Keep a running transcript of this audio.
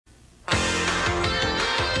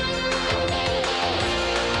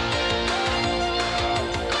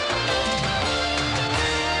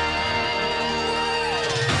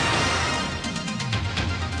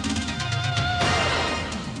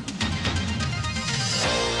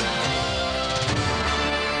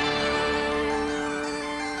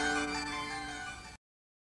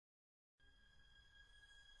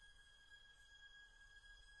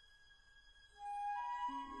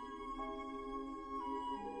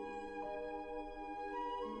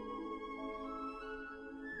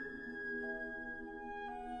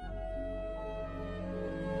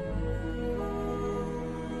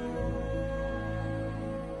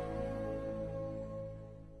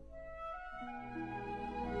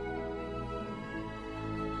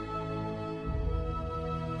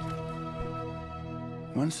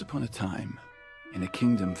Once upon a time, in a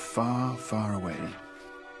kingdom far, far away,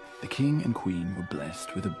 the king and queen were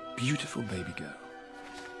blessed with a beautiful baby girl.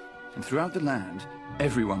 And throughout the land,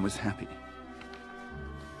 everyone was happy.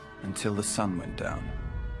 Until the sun went down,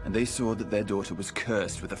 and they saw that their daughter was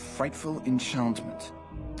cursed with a frightful enchantment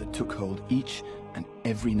that took hold each and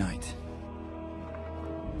every night.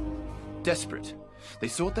 Desperate, they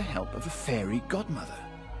sought the help of a fairy godmother,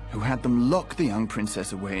 who had them lock the young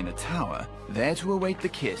princess away in a tower, there to await the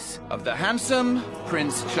kiss of the handsome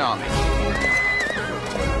Prince Charming.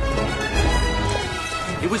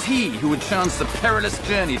 It was he who would chance the perilous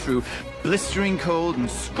journey through blistering cold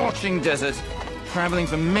and scorching desert, traveling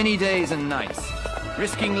for many days and nights,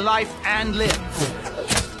 risking life and limb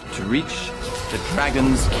to reach the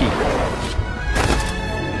Dragon's Keep.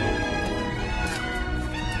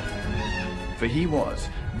 For he was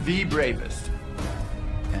the bravest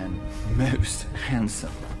and most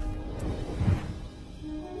handsome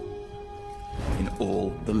in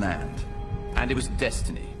all the land. And it was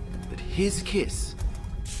destiny that his kiss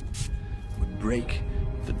would break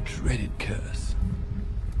the dreaded curse.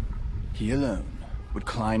 He alone would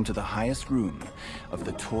climb to the highest room of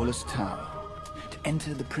the tallest tower, to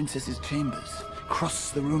enter the princess's chambers,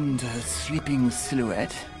 cross the room to her sleeping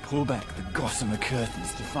silhouette, pull back the gossamer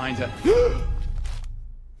curtains to find her...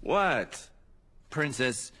 What?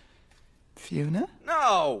 Princess Fiona?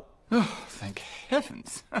 No! Oh, thank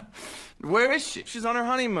heavens. Where is she? She's on her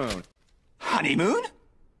honeymoon. Honeymoon?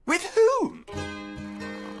 With whom?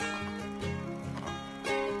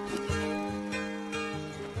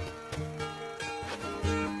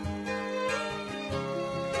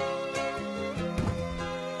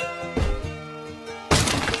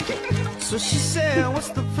 So she said, what's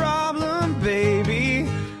the problem, baby?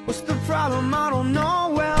 What's the problem? I don't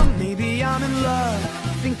know. Well, maybe I'm in love.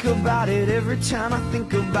 Think about it every time I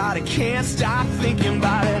think about it. Can't stop thinking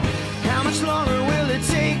about it. How much longer will it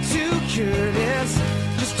take to cure this?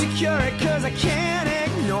 Just to cure it, cause I can't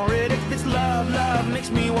ignore it. If it's love, love makes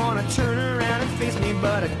me wanna turn around and face me,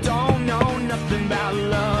 but I don't know nothing about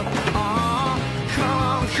love. Come on,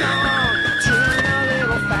 come on, turn a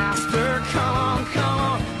little faster. Come on, come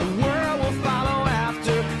on.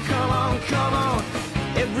 Come on,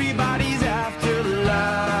 everybody's after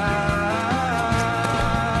love.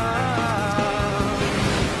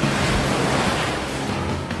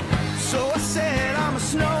 So I said I'm a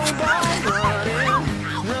snowball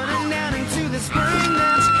running down into the spring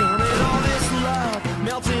that's coming. All this love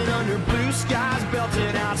melting under blue skies,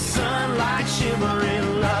 belting out sunlight,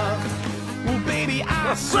 shimmering love. Well, baby,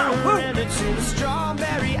 I surrender to the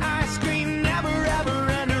strawberry ice cream, never ever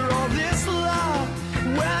ender. All this love,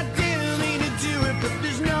 well, I but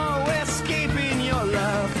there's no escaping your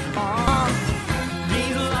love.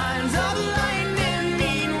 These lines of lightning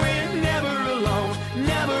mean we're never alone,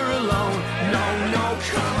 never alone. No, no,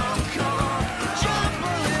 come on, jump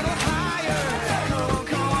a little higher.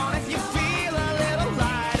 Come on, if you feel a little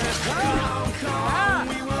lighter. Come on,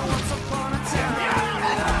 we were once upon a time.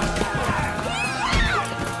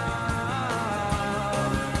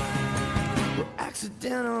 We're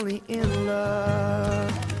accidentally in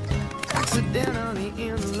love. Accidentally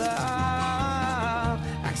in love,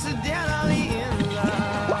 accidentally in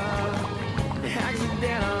love,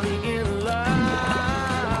 accidentally in love,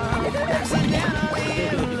 accidentally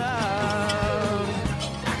in love,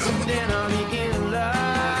 accidentally in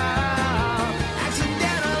love,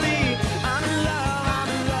 accidentally I'm in love, I'm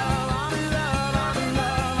in love, I'm in love, I'm in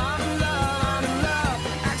love, I'm in love, I'm in love,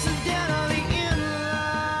 accidentally in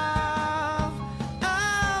love,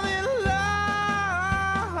 I'm in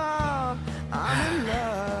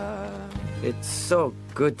love. It's so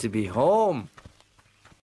good to be home.